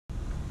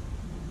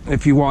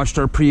if you watched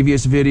our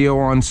previous video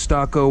on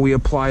stucco, we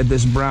applied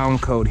this brown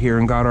coat here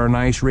and got our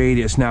nice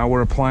radius. Now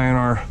we're applying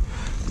our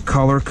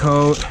color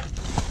coat.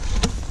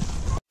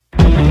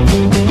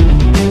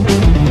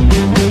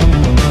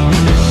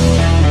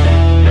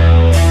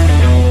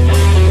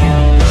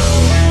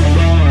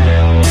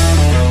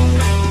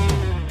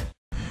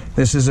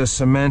 This is a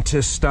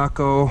cementous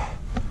stucco,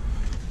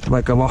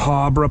 like a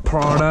LaHabra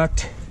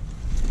product.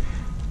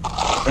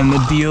 And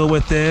the deal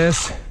with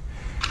this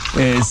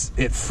is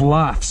it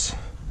fluffs.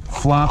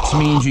 Fluffs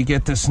means you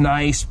get this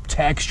nice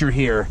texture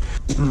here.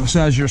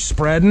 So as you're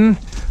spreading,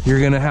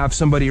 you're gonna have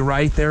somebody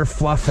right there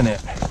fluffing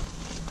it.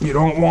 You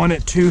don't want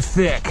it too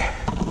thick.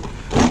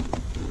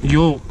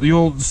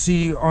 You'll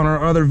see on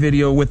our other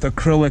video with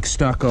acrylic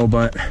stucco,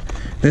 but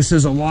this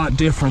is a lot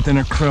different than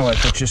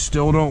acrylic, but you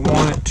still don't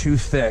want it too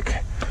thick.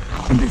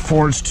 And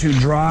before it's too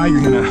dry,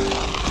 you're gonna,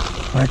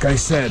 like I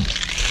said,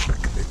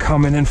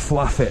 come in and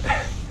fluff it.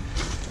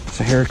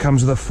 So here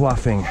comes the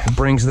fluffing. It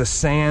brings the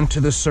sand to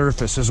the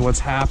surface is what's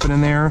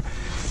happening there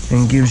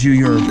and gives you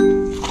your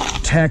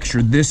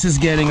texture. This is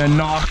getting a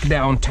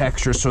knockdown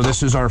texture. So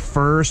this is our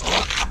first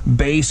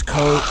base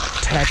coat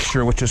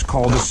texture, which is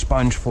called a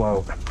sponge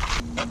float.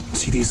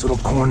 See, these little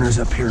corners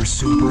up here are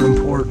super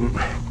important.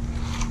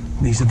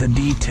 These are the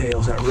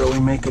details that really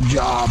make a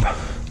job.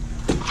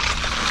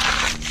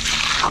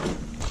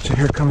 So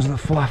here comes the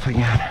fluff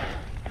again.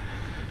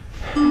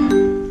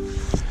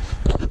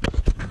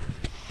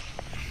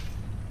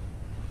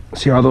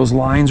 See how those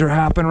lines are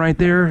happening right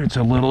there? It's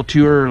a little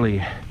too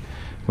early,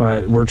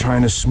 but we're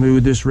trying to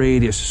smooth this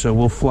radius, so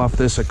we'll fluff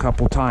this a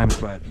couple times,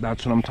 but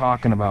that's what I'm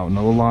talking about,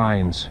 no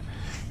lines.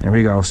 There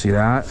we go, see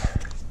that?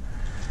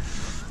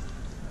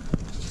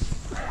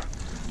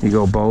 You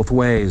go both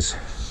ways.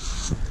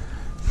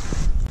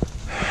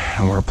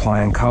 And we're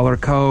applying color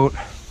coat,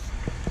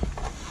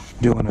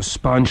 doing a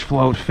sponge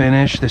float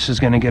finish. This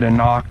is gonna get a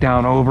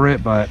knockdown over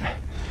it, but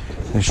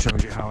this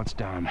shows you how it's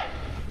done.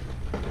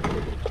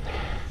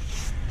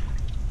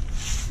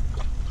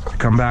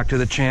 Come back to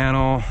the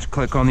channel,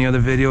 click on the other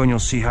video, and you'll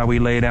see how we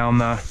lay down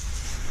the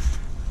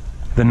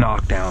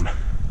knockdown.